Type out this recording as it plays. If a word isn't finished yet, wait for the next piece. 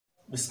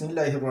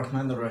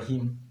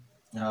बिस्मिल्लाहिर्रहमानिर्रहीम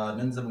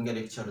नन जमंग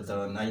lecture the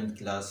 9th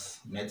class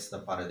maths the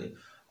पारे दे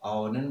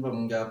और नन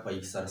बमंगा प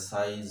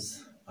एक्सरसाइज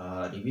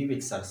रिव्यू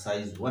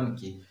एक्सरसाइज 1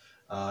 की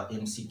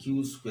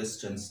MCQs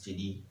क्वेश्चंस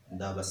दी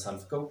दा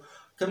बसल्व को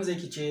कम जे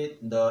की चे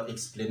द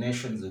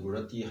एक्सप्लेनेशन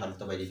जरूरती हल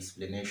तब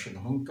एक्सप्लेनेशन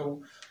हम को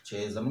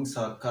चे जमंग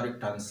सा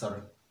करेक्ट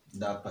आंसर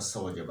दा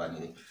पसो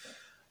जबानी दे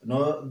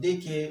नो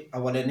देखिए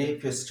अवलने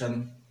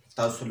क्वेश्चन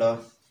तासुला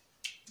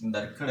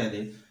दरखड़े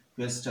दे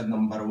क्वेश्चन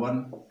नंबर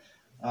 1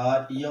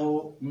 यो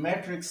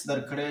मैट्रिक्स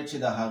दरकड़े चे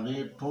द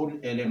हागे टोल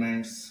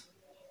एलिमेंट्स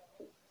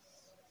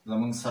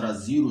जमंग सरा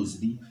जीरोस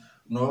दी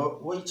नो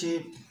वही चे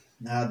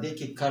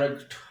देखे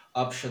करेक्ट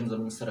ऑप्शन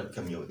जमंग सरा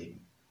कम यो दी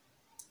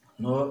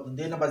नो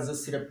देना बाज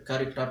सिर्फ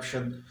करेक्ट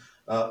ऑप्शन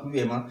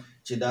वेमा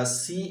चे द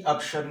सी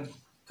ऑप्शन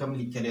कम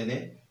लिखले दे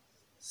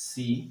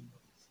सी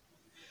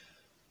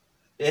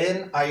an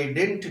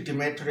identity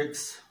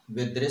matrix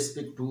with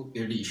respect to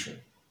addition.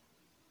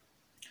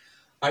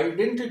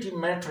 Identity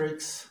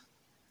matrix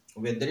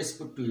with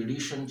respect to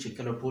addition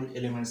चिकला टोल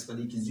एलिमेंट्स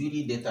पदी की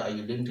जीरी देता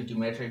identity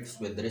matrix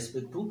with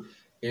respect to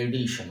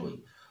addition हुई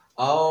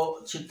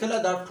और चिकला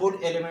दा टोल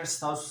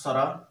एलिमेंट्स ना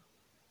सरा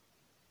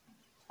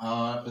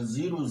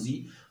जीरो जी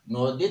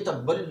नो देता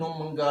बल नो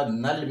मंगा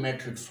नल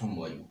मैट्रिक्स हम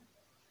वायु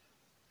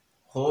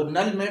हो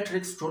नल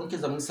मैट्रिक्स टोन के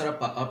जमन सरा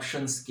पा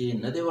ऑप्शंस के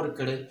नदे वर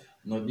करे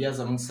नो बिया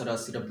जमन सरा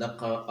सिर्फ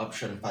दका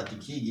ऑप्शन पाती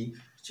कीगी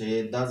चे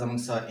दा जमन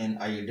सा an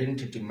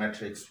identity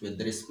matrix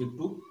with respect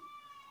to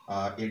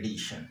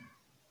addition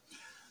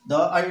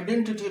the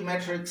identity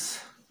matrix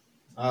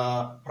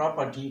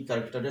property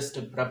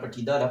characteristic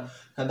property dara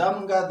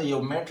kadamga the yo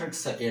matrix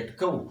sa add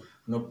ko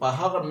no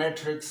pahaga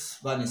matrix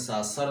bani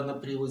sa sar na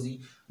priwozi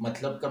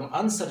matlab kam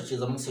answer che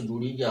zaman se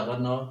judigi agar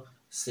na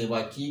सेवा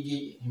कीगी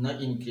न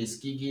इंक्रीज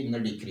कीगी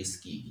न डिक्रीज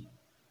कीगी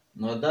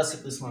नो दा से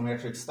किस्म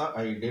मैट्रिक्स था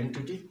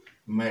आइडेंटिटी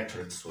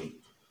मैट्रिक्स हुई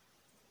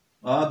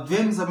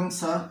द्वेम जमंग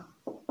सा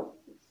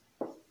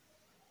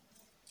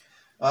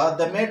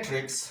द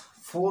मैट्रिक्स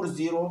 4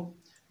 0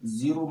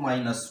 0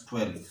 minus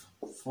 12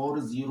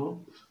 4 0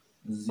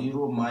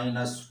 0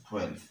 minus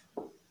 12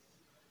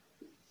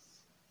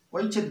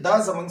 वही चे दा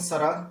जमंग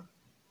सरा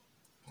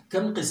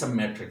कम किस्म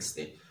मैट्रिक्स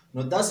थे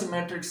नो दा से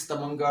मैट्रिक्स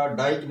तमंगा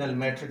डायगोनल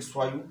मैट्रिक्स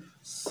वायु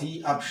सी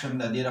ऑप्शन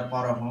द देरा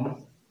पारा हम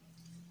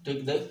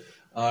ठीक दे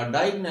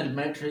डायगोनल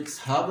मैट्रिक्स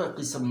हाव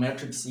किस्म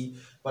मैट्रिक्स सी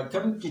पर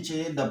कम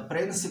किचे द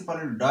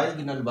प्रिंसिपल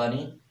डायगोनल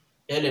बानी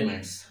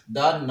एलिमेंट्स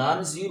द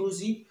नॉन जीरो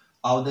जी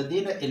और द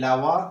देना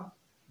अलावा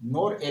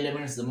नोर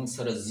एलिमेंट्स जमंग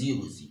सरा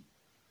जीरो जी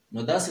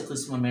नो दा से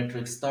किस्म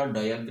मैट्रिक्स ता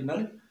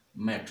डायगोनल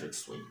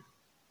मैट्रिक्स हुई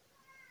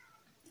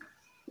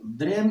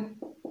dream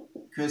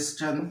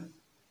question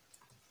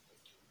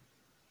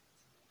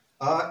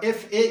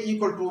if a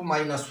equal to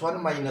minus 1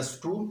 minus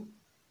 2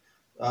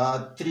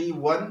 3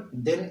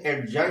 1 then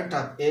adjoint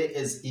of a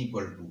is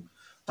equal to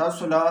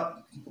tasula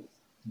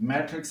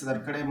matrix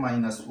darkade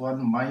minus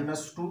 1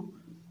 minus 2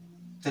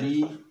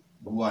 3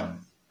 1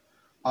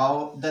 और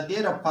the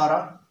dera para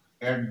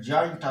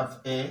adjoint of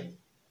a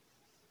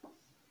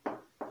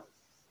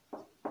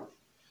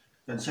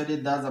कंचली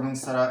दा जमन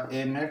सरा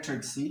a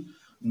matrix C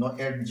no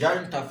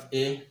adjoint of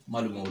a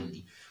मालूम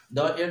दी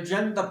the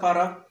adjoint the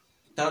para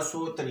तासो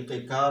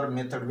तरीक़ेकार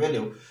method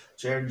value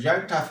चे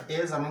adjoint of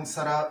ए जमंग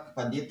सरा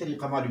पदी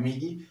तरीका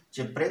मालूमीगी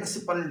चे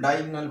प्रिंसिपल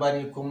डायगोनल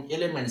बानी कुम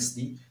एलिमेंट्स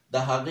दी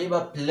द हागे बा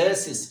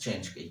प्लेसेस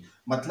चेंज की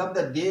मतलब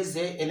द दे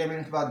जे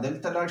एलिमेंट बा दल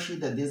तलाशी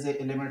द दे जे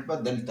एलिमेंट बा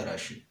दल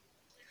तलाशी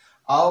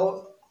और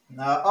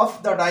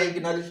ऑफ द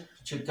डायगोनल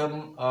चे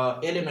कम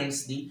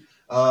एलिमेंट्स दी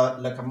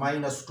लक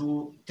 -2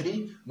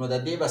 3 नो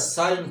द दे बा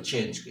साइन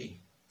चेंज की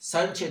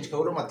साइन चेंज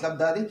करो मतलब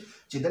दा दी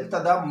चे दल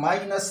तदा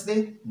माइनस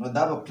दे नो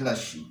दा बा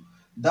प्लस शी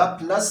दा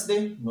प्लस दे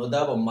नो दा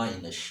बा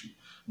माइनस शी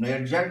नो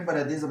एडजॉइंट पर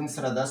दे जमन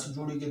सरा दा से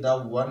जोड़ी के दा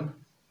 1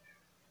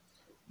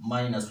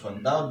 -1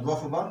 दा दो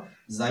बा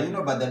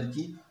जाइनो बदल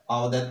की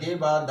और द दे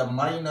बा द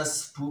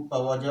 -2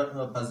 पावर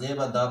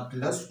पजेबा दा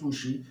 +2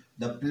 शी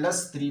द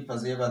 +3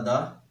 पजेबा दा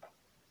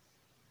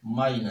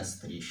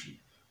 -3 शी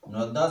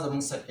नो दा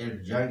जमन सा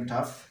एडजॉइंट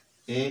ऑफ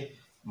ए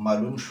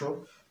मालूम शो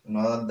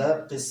नो दा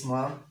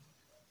किस्म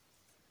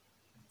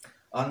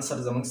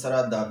आंसर जमन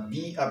सरा दा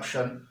B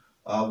option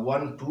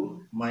 1 2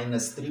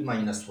 -3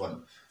 -1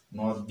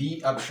 no B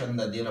option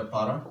the देरा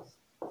पारा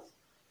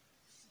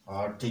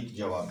ठीक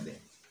जवाब दे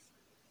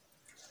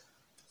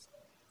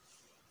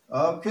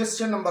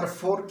क्वेश्चन नंबर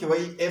 4 के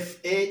वही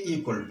एफ ए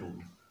इक्वल टू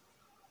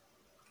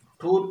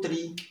 2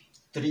 3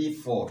 3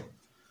 4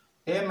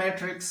 ए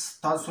मैट्रिक्स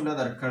तासुला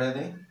दरकड़े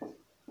दे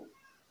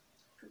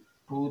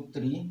 2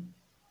 3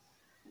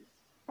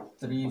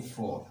 3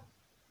 4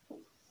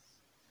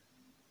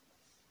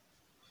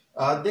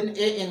 then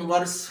a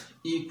inverse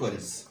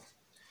equals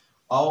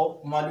और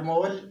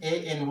मालूमवल a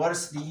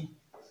inverse the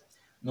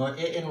no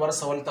a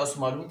inverse अवल तास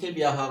मालूम के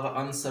बिया हागा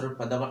आंसर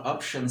पदवा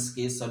ऑप्शंस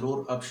के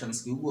सलोर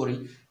ऑप्शंस की उगोरी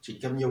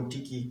चिकम योटी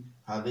की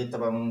हागे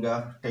तबंगा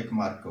टेक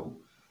मार्क को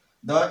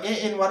द a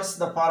inverse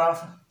द पारा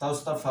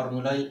तास ता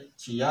formula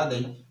chia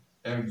they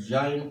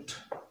adjoint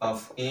of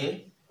a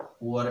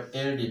or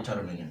a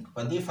determinant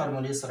पदी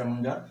फार्मूले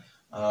सरमंगा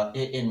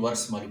A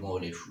انورس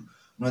معلومولی شو.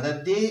 نو د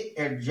دې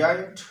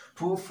adjoint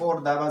 2 4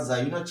 دا به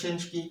ځایونه چینج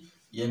کی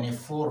یعنی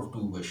 4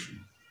 2 بشي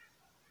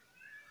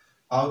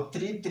او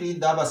 3 3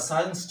 دا به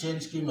ساينس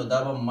چینج کی نو دا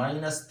به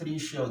 -3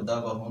 شي او دا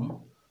به هم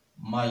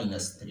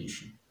 -3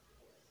 شي.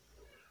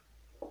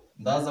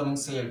 دا زموږ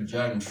سره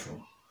adjoint شو.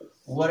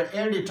 ور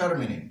a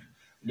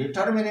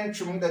determinant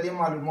چې موږ د دې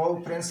معلومو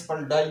پرنسپل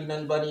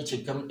ډایګونل باندې چې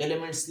کوم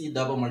الیمنټس دي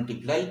دا به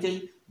ملټیپلای کوي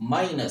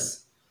ماینس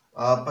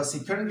په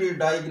سیکنډري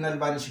ډایګونل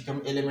باندې چې کوم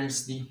الیمنټس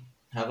دي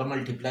هغه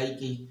ملټیپلای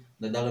کوي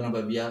د دغه نه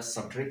به بیا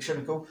سبټریکشن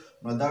کو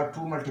نو دا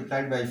 2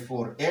 ملټیپلایډ بای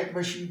 4 8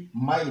 بشي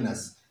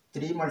ماینس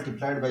 3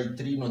 ملټیپلایډ بای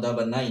 3 نو دا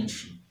به 9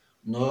 شي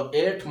نو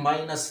 8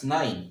 ماینس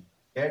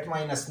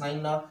 9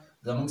 نه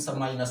زموږ سره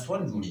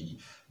 -1 جوړیږي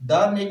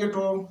دا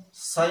نیگیټیو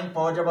ساين په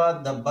وجه به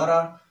د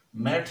بره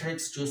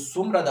میټرکس چې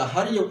څومره د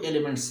هر یو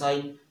الیمنٹ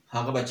ساين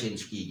هغه به چینج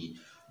کیږي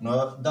نو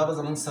دا به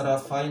زموږ سره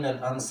فاینل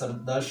انسر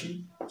دا شي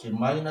چې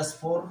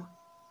 -4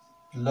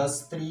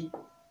 +3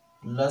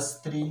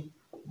 +3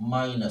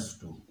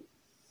 -2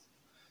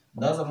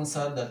 دا زموږ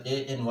سره د A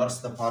انورس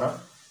لپاره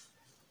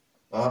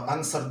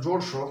انسر جوړ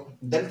شو.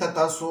 دلته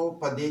تاسو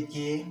په دې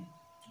کې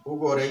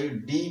وګورئ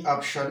डी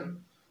آپشن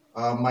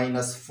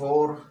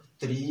 -4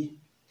 3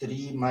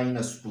 3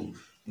 -2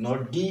 نو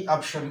डी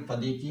آپشن په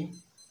دې کې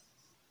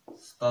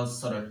تاسو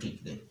سره ټیک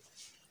دی.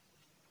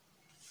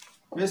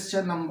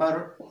 Question number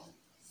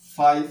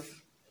 5.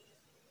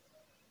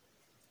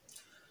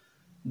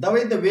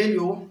 The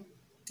value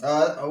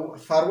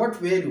for what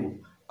value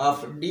of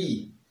D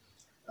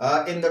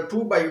in the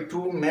 2 by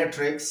 2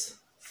 matrix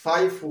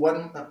 5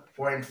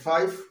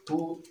 1.5 to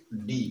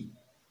D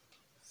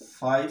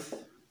 5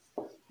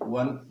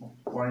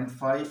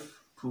 1.5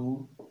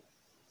 2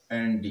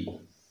 and D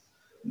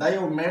دا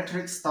یو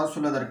میټرکس تاسو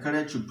له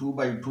درکړی چې 2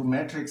 by 2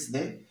 میټرکس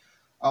دی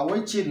او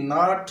وایي چې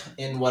ناٹ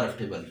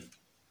انورټیبل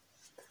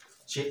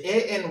چې A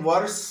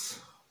انورس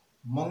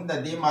موږ د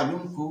دې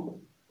معلوم کو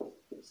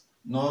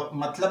نو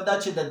مطلب دا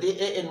چې د دې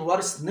A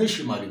انورس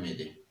نشي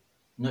معلومېدی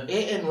نو A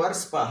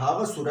انورس په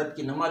هغه صورت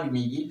کې نه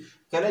معلومیږي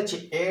کله چې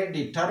A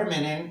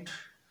ډیټرمیننټ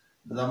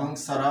زموږ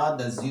سره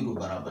د 0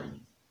 برابر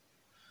وي.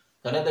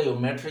 کله د یو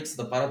میټرکس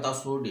لپاره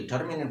تاسو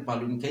ډیټرمیننټ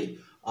معلوم کړئ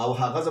او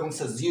هغه زموږ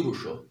سره 0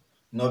 شو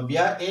نو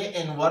بیا A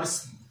انورس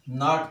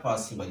ناٹ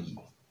پاسیبل وي.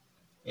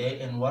 A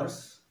انورس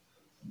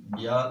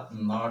بیا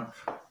ناٹ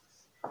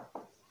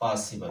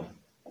پاسیبل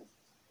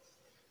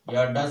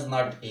یا does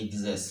not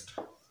exist.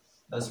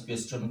 داس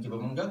کوېسچن کې به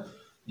موږ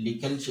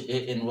لیکل چې A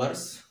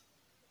انورس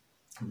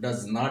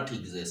does not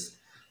exist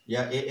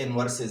یا A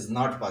inverse is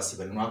not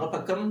possible نو هغه په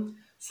کوم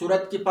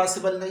صورت کې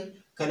پاسبل دی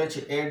کله چې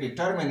A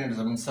determinant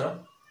زموږ سره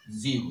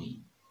 0 وي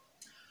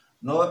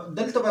نو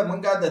دلته به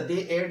موږ د دې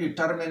A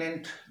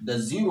determinant د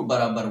 0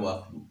 برابر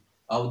واخلو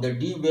او د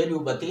D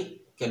value به ته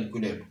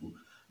کیلکولیټ کړو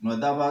نو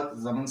دا به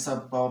زموږ سره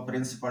په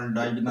پرنسپل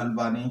ډایګونل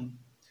باندې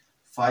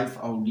 5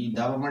 او D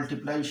دا به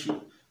ملټیپلای شي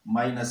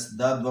ماینس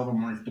دا دوه به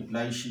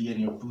ملټیپلای شي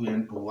یعنی 2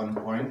 into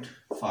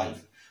 1.5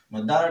 نو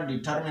دا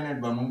ډیټرمیننټ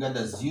به موږ د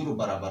 0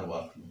 برابر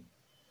واخلو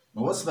نو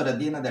اوس به د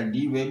دې نه د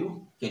ډي ویلو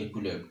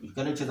کیلکولیټ کړو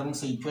کله چې زموږ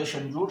سره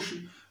ایکویشن جوړ شي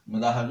نو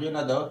د هغې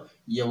نه د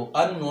یو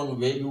اننون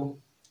ویلو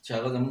چې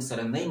هغه زموږ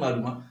سره نه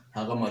معلومه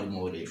هغه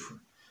معلومولی شو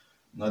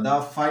نو دا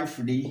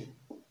 5D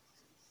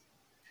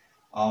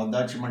او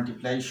دا چې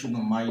ملټیپلای شي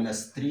نو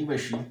 -3 به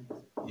شي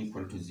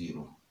ایکول ټو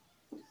 0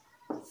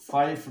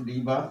 5D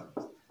به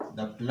د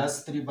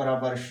 +3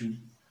 برابر شي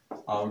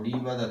او D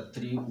به د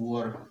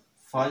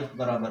 3/5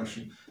 برابر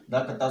شي دا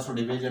که تاسو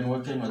ډیویژن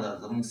وکړئ نو دا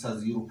زموږ سره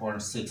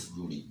 0.6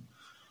 جوړیږي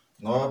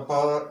نو په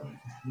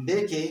دې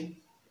کې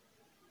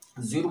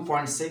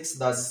 0.6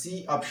 دا سی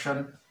آپشن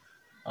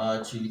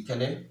چې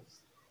لیکلی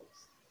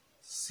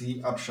سی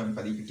آپشن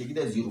په دې کې ټیک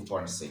دی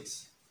 0.6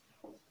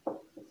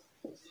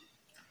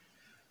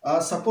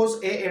 suppose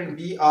A and B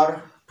are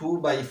 2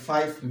 by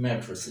 5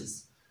 matrices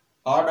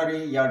order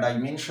یا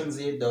dimensions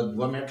د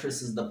دوه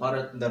matrices د لپاره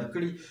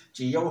درکړي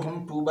چې یو هم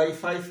 2 by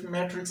 5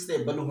 matrix دی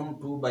بل هم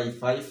 2 by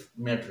 5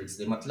 matrix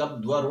دی مطلب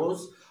دوه روز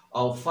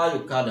او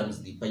 5 columns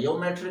دی په یو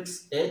matrix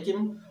A کې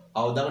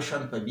او دغه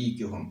شان په B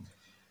کې هم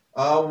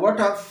what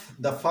of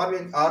the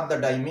following are the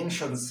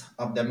dimensions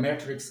of the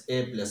matrix A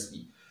plus B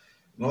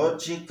نو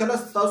چې کله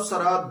تاسو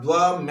سره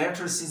دوه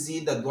matrices دي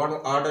د دوه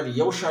order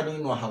یو شانی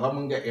نو هغه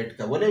مونږ اډ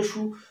کولای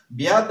شو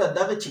بیا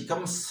دغه چې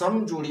کوم سم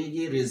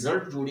جوړیږي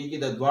ریزلټ جوړیږي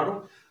د دوه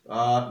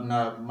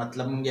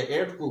مطلب مونږ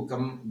اډ کو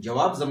کوم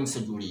جواب زموږ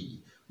سره جوړیږي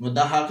نو د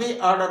هغې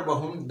order به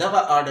هم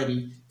دغه order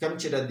کوم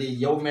چې د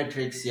یو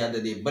matrix یا د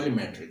بل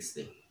matrix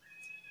دی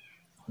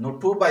نو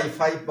 2 by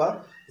 5 به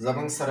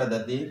زموږ سره د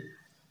دې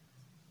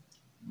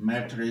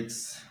matrix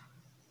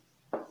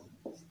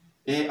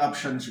A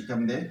option چې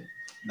کوم دی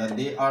د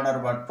دې order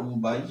به 2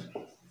 by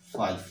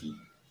 5 وي.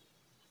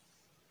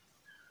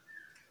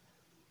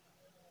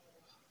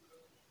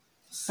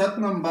 Set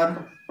number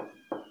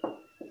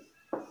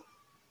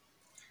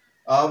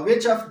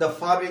which of the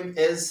following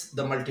is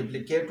the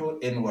multiplicative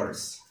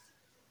inverse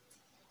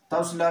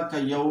تاسو لا که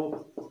یو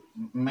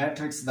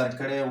matrix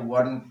درکړی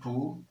 1 2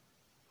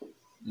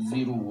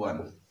 0 1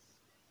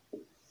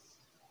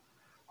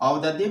 او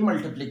د دې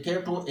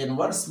ملټیپلیکیټو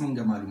انورس مونږ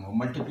معلومو.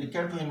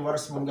 ملټیپلیکیټو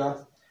انورس مونږ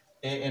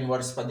ا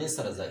انورس په دې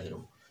سره ظاهرو.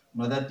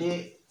 نو د دې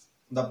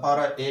د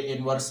پاره ا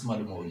انورس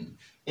معلومول.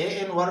 ا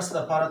انورس د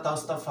پاره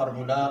تاسو ته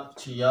فارمولا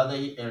چې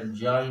یادې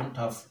adjoint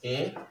of a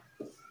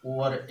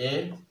over a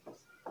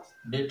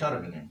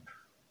determinant.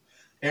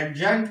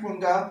 adjoint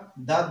مونږه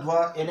دا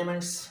دوا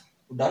elements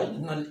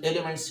diagonal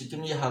elements چې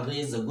کومي هغه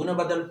زګونه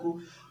بدل کو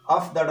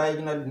of the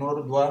diagonal نور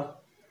دوا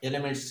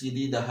elements چې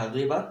دي د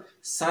هغه به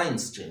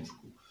ساينس چینج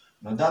کو.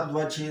 نو دا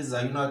دوا چې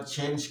ځایونه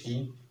چینج کی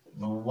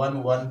نو 1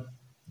 1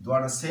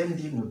 دواړه سیم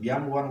دي نو بیا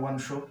 1 1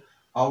 شو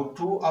او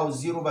 2 او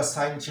 0 به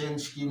ساين چینج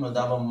کی نو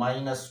دا به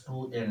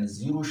 -2 and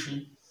 0 شي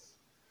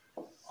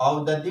او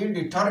د دې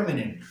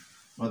ډیټرمیننت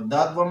نو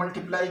دا دوا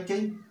ملټیپلای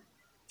کوي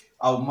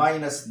او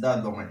ماینس دا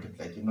دوا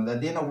ملټیپلای کوي نو د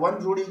دې نه 1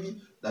 جوړیږي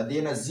د دې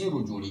نه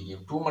 0 جوړیږي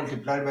 2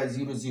 ملټیپلای بای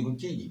 0 0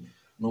 کیږي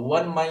نو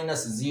 1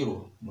 minus 0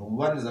 نو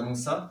 1 زموږ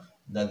سره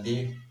د دې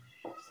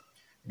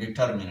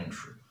ډیټرمیننت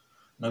شو.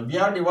 نو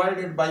بیا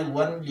ډیوایډډ بای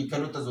 1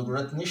 لیکلو ته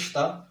ضرورت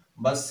نشته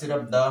بس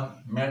صرف دا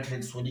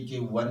میټرکس ولیکي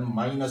 1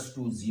 minus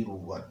 2 0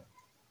 1.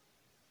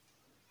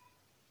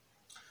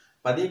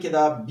 پدې کې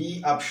دا بی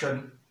اپشن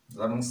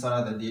زموږ سره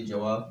د دې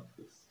جواب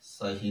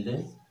صحیح دی.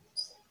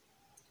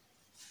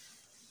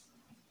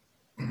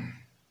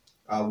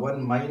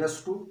 1 minus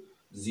 2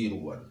 0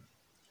 1.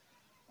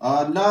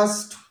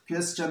 Last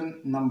question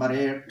number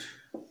 8.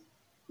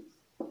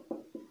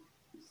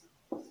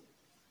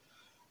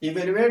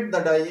 Evaluate the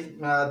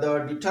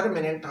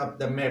determinant of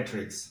the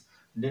matrix.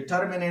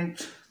 Determinant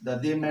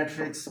the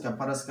matrix ka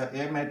paras ka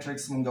a matrix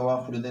munga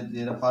wakhlu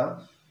de lپاره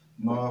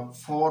no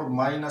 4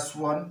 minus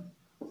 1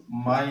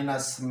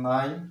 minus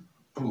 9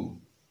 2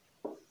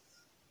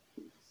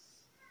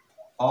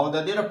 او د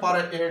دې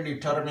لپاره a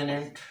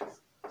determinant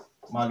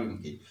معلوم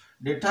کی.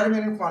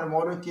 determinant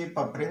معلومولو کې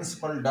په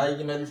principal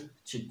diagonal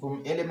چې کوم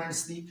elements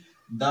دي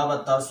دا به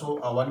تاسو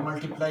اول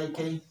ملټیپلای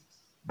کوي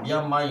بیا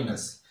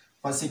ماینس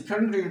په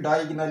secondary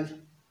diagonal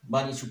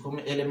باندې چې کوم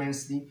elements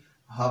دي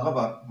هغه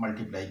به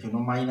ملټیپلای کوي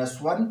نو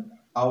 -1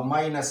 او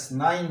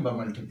 -9 به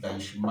ملټیپلای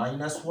شي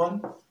 -1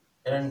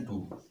 and 2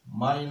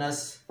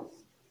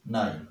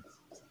 -9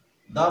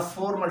 دا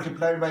 4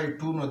 multiplied by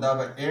 2 نو دا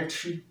به 8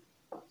 شي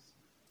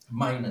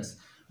minus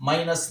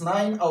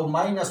 -9 او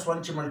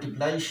 -1 چې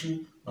ملټیپلای شي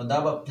نو دا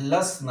به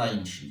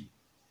 +9 شي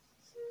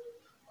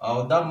او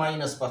دا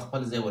ماینس په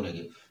خپل ځای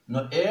ولګي نو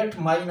 8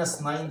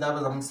 -9 دا به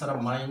زموږ سره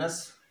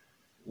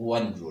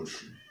 -1 جوړ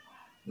شي.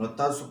 نو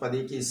تاسو په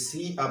دې کې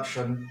سی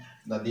اپشن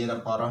د دې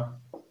لپاره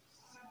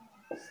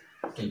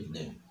ټیک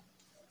دی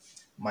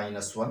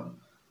 -1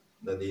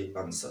 د دې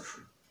انسر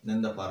شو. نن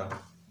لپاره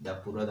دا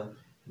پوره ده.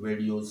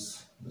 ویډیوز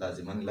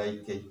لازماً لایک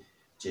کړئ،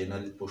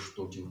 چینل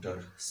پښتو ټیوټر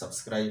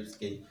سبسکرایب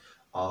کړئ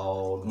او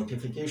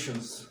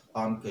نوټیفیکیشنز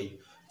آن کړئ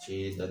چې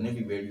د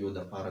نوي ویډیو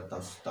لپاره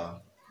تاسو ته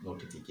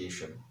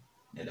نوټیفیکیشن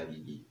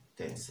ملويږي.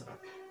 تhanks.